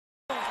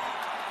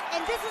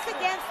And this is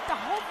against the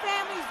whole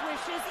family's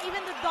wishes, even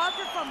the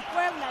doctor from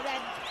Puebla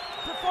that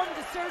performed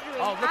the surgery.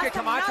 Oh, look at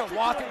Camacho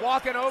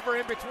walking over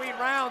in between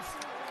rounds.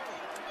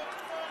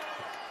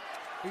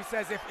 He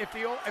says, if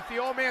the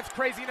old man's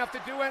crazy enough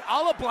to do it,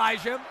 I'll oblige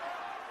him.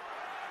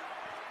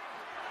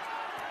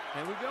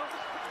 There we go.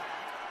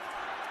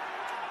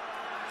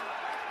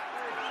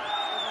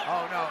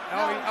 Oh no!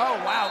 Oh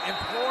wow!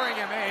 Imploring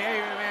him,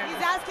 hey man.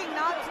 He's asking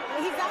not to.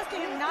 He's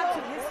asking him not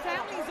to. His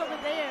family's over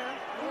there,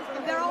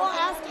 and they're all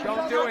asking.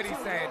 Don't do it, he's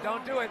saying.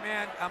 Don't do it,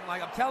 man. I'm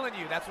telling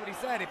you, that's what he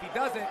said. If he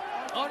does it,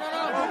 oh no!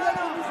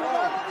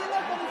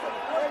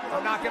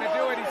 I'm not gonna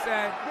do it, he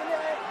said.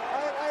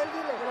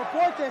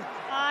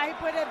 I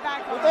put it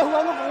back on. I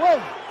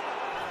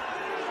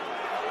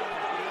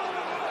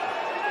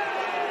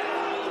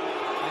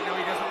know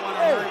he doesn't want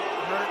to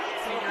hurt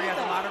Senior. He has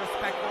a lot of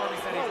respect for him.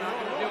 He said he's not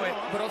going to do it.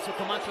 But also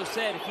Camacho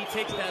said if he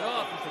takes that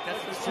off, he's like,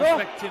 that's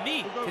disrespect to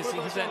me. Because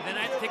he said, then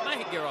I have to take my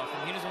headgear off,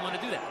 and he doesn't want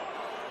to do that.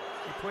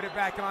 He put it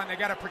back on. They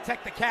got to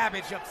protect the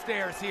cabbage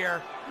upstairs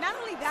here. Not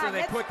only that, so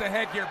they put the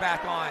headgear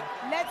back on.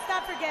 Let's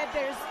not forget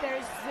there's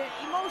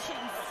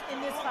emotions in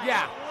this fight.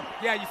 Yeah,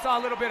 you saw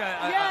a little bit of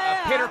a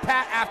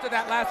pitter-pat after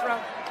that last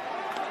round.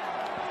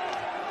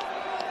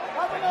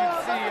 But you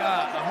see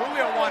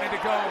Julio wanted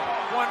to go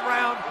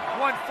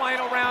one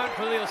final round.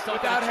 Julio's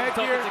without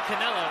headgear. Talking to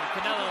Canelo.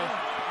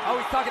 Oh,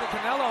 he's talking to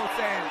Canelo,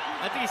 saying.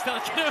 I think he's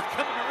telling Canelo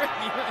coming to ring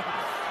me.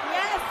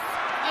 Yes,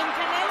 and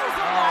Canelo's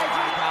obliging.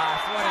 Oh my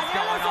gosh, what is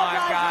going on,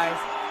 guys?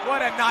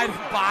 What a night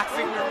of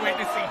boxing we're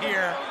witnessing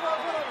here.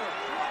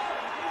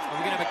 Are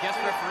we gonna have a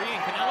guest referee in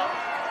Canelo?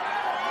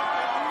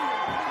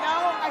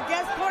 No, a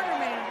guest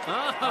cornerman.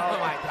 Oh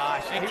my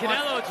gosh! And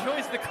Canelo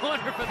joins the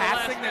corner for the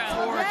last round. Passing the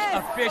torch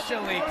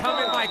officially.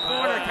 Come in my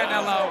corner,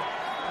 Canelo.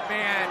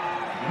 Man,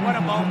 what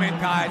a moment,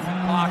 guys, in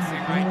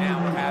boxing right now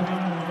we're having.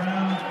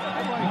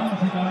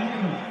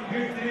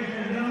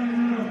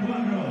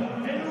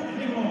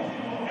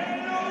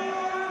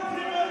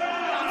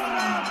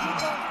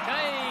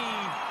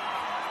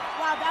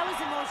 Wow, that was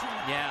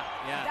emotional. Yeah.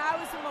 That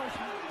was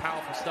emotional.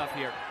 Powerful stuff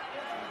here.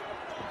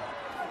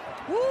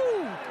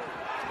 Woo!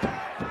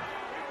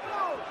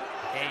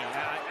 Hey,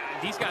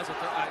 these guys are.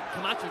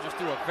 Camacho just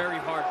threw a very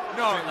hard.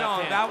 No,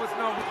 that was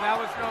no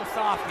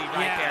softy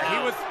right there.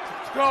 He was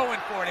going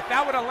for it. If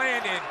that would have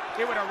landed,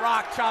 it would have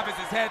rocked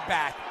Chávez's head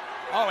back.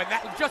 Oh, and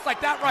that just like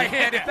that right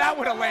hand, if that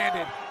would have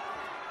landed.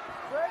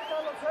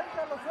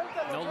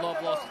 No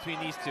love lost between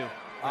these two.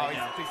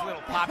 These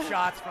little pop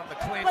shots from the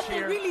clinch but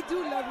here. They really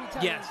do love each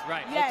other. Yes,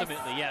 right. Yes.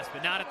 Ultimately, yes,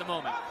 but not at the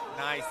moment.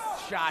 Nice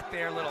shot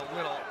there, little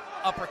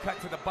uppercut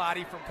to the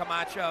body from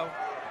Camacho.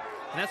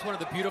 And that's one of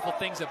the beautiful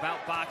things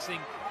about boxing.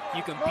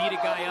 You can beat a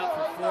guy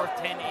up for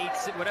 4, 10, 8,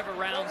 6, whatever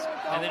rounds,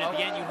 and then at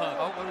the end you hug.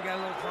 Oh, we got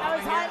a little drama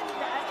here.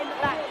 In the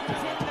back. He's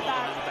hit in the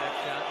back.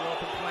 Shot. A little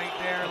complaint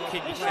there. A little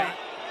kidney complaint.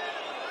 shot.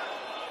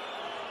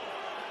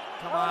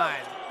 Come on,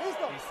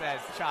 he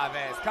says,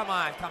 Chávez. Come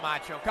on,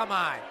 Camacho. Come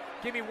on.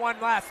 Give me one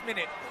last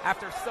minute.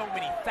 After so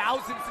many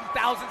thousands and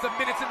thousands of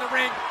minutes in the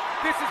ring,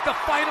 this is the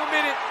final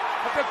minute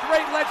of the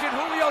great legend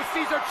Julio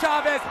César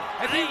Chávez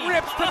as he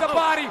rips to the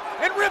body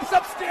and rips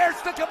upstairs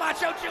to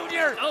Camacho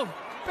Jr. Oh.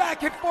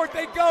 Back and forth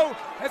they go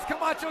as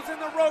Camacho's in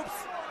the ropes.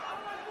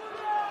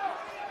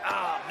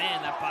 Oh,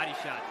 man, that body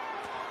shot.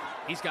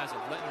 These guys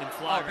are letting them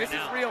fly right now. This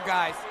is real,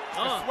 guys.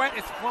 The sweat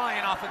is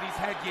flying off of these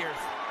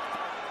headgears.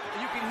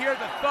 You can hear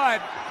the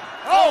thud.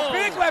 Oh,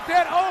 big left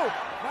hand. Oh,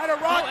 might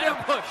have rocked him.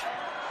 Push.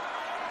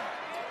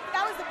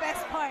 That was the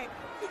best part.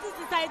 He just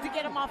decided to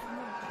get him off of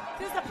him.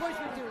 This is a push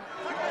we do.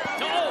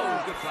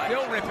 Oh, good fight.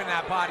 Still ripping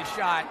that body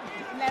shot.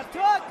 Left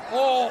hook.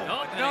 Oh,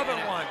 another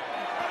one.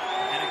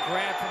 And a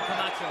grab from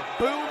Camacho.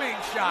 Booming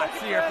shots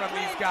here from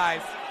these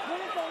guys.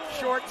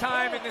 Short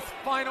time in this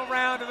final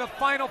round of the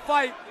final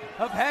fight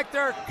of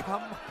Hector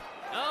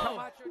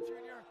Camacho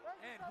Jr.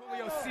 and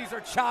Julio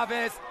César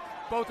Chávez.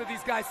 Both of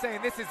these guys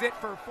saying this is it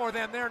for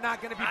them. They're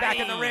not going to be back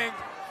in the ring.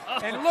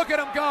 And look at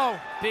them go.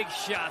 Big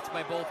shots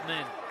by both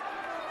men.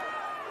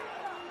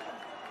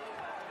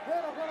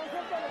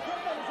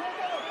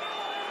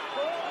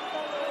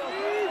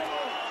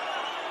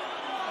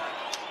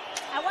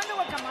 I wonder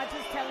what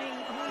Camacho's telling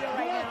Julio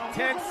right now.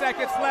 10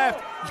 seconds left.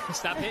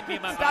 Stop hitting me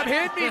in my Stop body.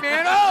 hitting me,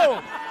 man.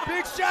 Oh,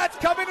 big shots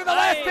coming in the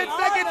last 10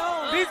 seconds.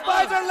 These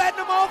guys are letting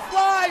them all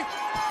fly.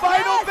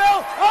 Final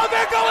bell. Oh,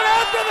 they're going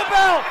after the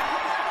bell.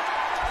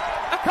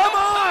 Come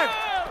on.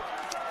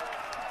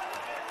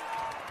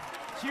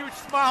 Huge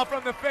smile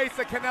from the face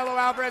of Canelo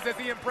Alvarez as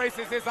he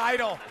embraces his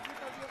idol.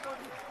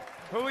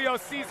 Julio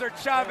César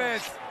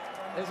Chávez.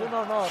 Es un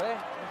honor, eh?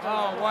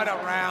 Oh, what a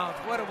round.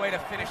 What a way to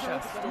finish a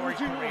storied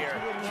career.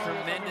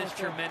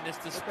 Tremendous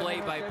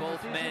display by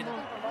both men.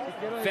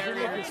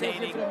 Very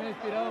entertaining.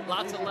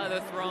 Lots of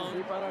leather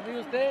thrown.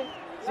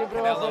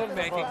 Canelo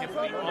thanking him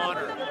for the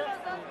honor.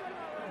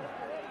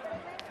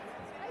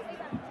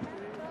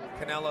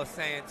 Canelo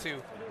saying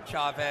to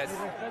Chávez,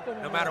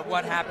 no matter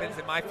what happens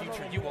in my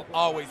future, you will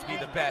always be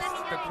the best,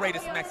 the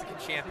greatest Mexican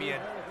champion.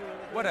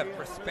 What a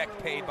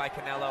respect paid by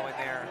Canelo in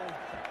there.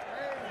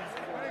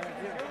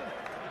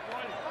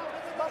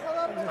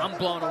 I'm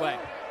blown away.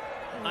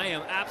 I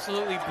am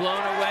absolutely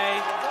blown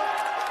away.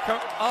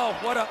 Oh,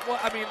 what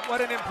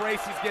an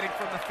embrace he's getting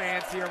from the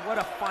fans here. What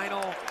a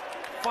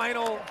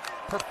final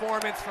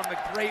performance from the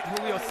great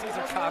Julio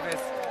César Chávez.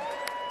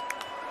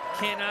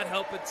 Cannot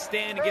help but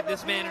stand and give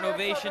this man an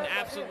ovation.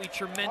 Absolutely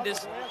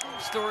tremendous,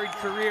 storied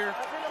career.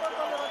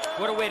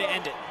 What a way to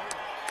end it.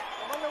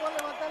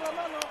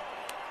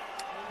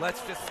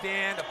 Let's just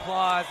stand,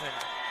 applause, and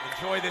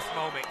enjoy this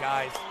moment,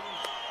 guys.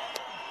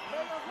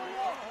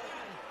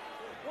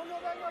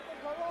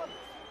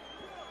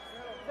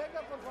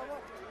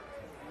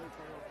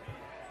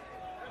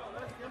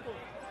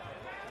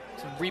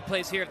 Some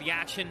replays here of the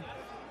action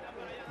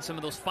and some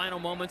of those final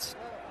moments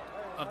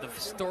of the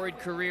storied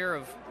career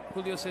of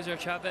Julio César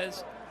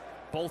Chávez.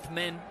 Both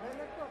men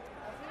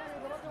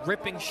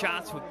ripping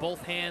shots with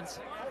both hands.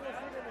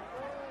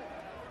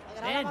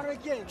 And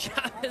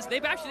Chávez, they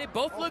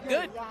both look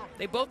good.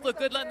 They both look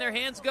good letting their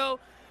hands go.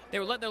 They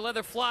were letting their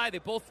leather fly. They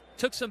both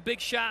took some big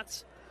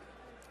shots.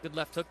 Good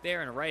left hook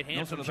there and a right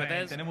hand from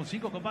Chávez.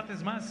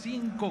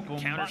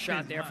 Counter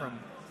shot there from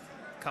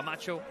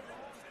Camacho.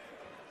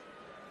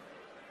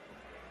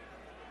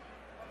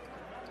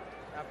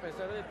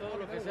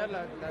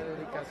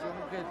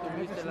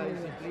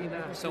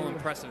 So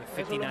impressive at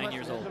 59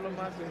 years old.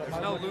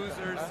 There's no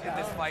losers in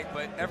this fight,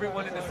 but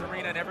everyone in this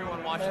arena and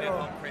everyone watching at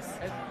home, Chris,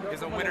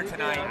 is a winner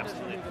tonight.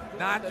 Absolutely.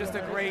 Not just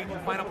a great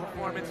final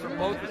performance from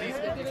both of these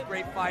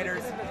great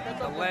fighters,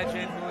 the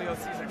legend Julio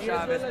César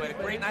Chávez, but a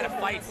great night of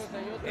fights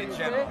in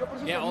general.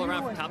 Yeah, all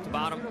around from top to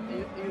bottom.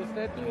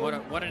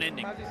 And what an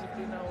ending.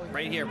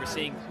 Right here, we're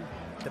seeing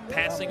the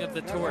passing of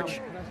the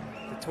torch.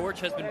 The torch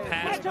has been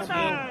passed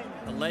between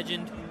the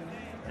legend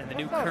and the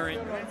new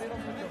current.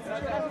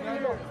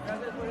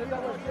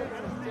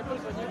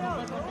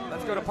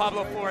 Let's go to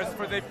Pablo Flores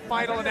for the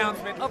final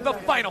announcement of the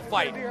final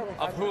fight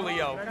of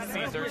Julio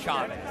César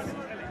Chávez.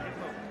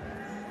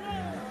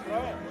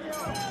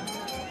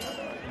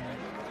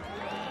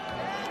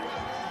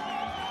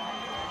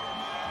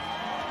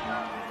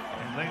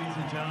 And ladies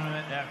and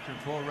gentlemen, after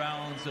 4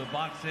 rounds of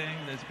boxing,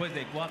 después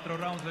de 4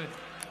 rounds de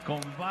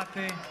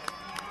combate,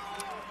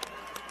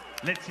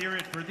 let's hear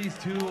it for these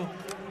two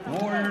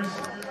warriors.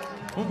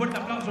 Un fuerte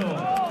aplauso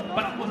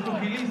para ambos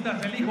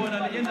pugilistas, el hijo de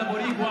la leyenda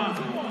boricua,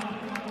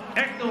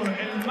 Héctor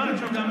el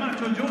Macho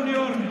Camacho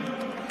Jr.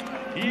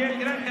 y el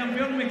gran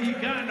campeón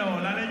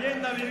mexicano, la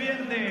leyenda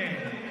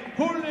viviente,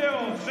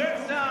 Julio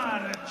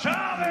César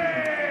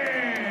Chávez.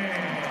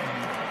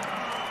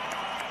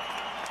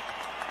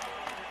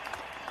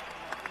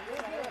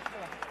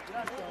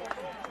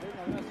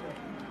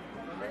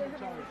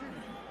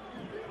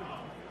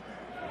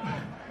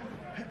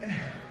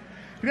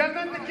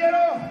 Realmente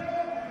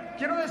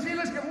quiero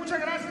decirles que muchas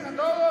gracias a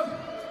todos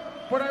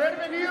por haber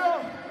venido.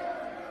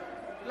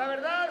 La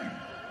verdad,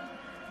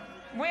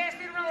 voy a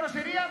decir una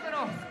grosería,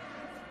 pero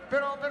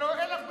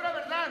es la pura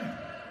verdad.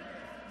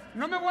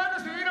 No me voy a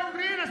subir a un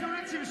ring a hacer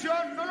una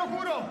exhibición, no lo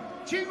juro.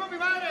 Chingo mi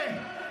madre,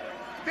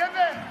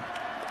 ¿entiendes?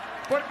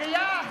 Porque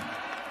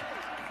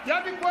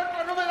ya mi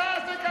cuerpo no me da,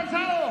 estoy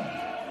cansado.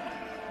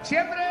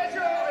 Siempre he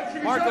hecho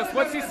exhibiciones. Marcos,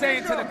 what's he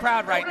saying to the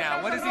crowd right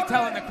now? What is he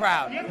telling the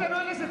crowd? Y esta no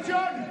es la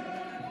excepción.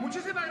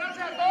 Muchísimas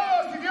gracias a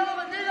todos. Que Dios los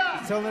bendiga.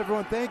 He's telling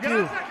everyone thank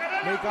you.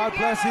 May God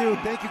bless you.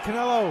 Thank you,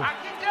 Canelo.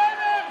 Aquí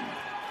tienen,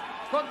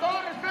 con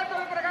todo respeto,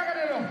 ven por acá,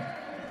 Canelo.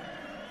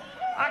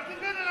 Aquí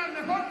tienen al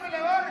mejor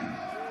peleador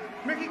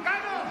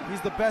mexicano. He's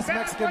the best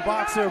Mexican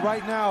boxer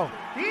right now.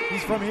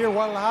 He's from here,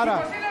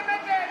 Guadalajara.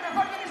 Posiblemente el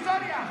mejor de la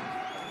historia.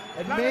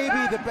 And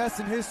maybe the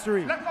best in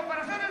history. Las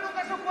comparaciones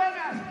nunca son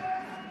buenas.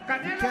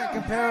 You can't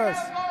compare us.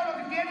 Todo lo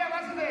que tiene a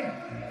base de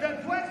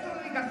esfuerzo,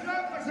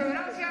 dedicación,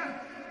 perseverancia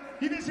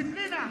y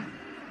disciplina.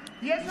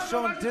 Y eso He's es lo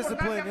shown más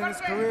discipline importante. in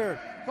his career.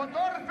 Con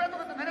todo respeto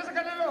que te merece,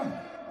 Canelo,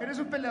 eres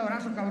un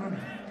peleadorazo, cabrón.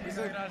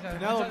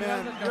 Canelo,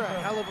 man, you're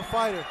a hell of a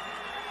fighter.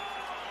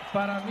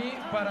 Para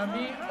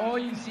mí,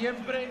 hoy y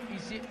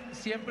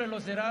siempre lo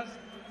serás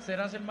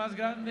el más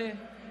grande,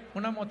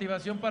 una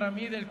motivación para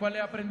mí del cual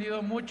he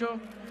aprendido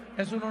mucho.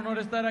 Es un honor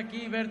estar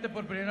aquí y verte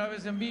por primera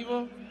vez en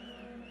vivo.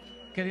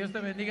 Que Dios te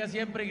bendiga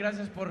siempre y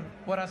gracias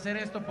por hacer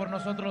esto por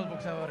nosotros los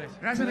boxeadores.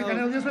 Gracias,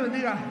 Canelo. Dios te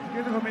bendiga.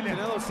 Dios te familia.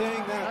 Canelo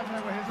saying that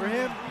for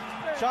him,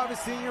 Chavez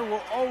Sr.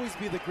 will always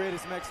be the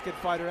greatest Mexican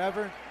fighter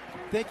ever.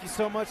 Thank you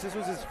so much. This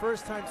was his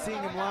first time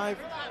seeing him live,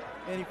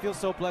 and he feels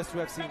so blessed to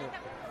have seen him.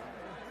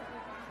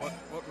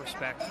 What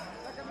respect.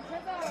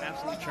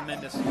 Absolutely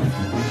tremendous.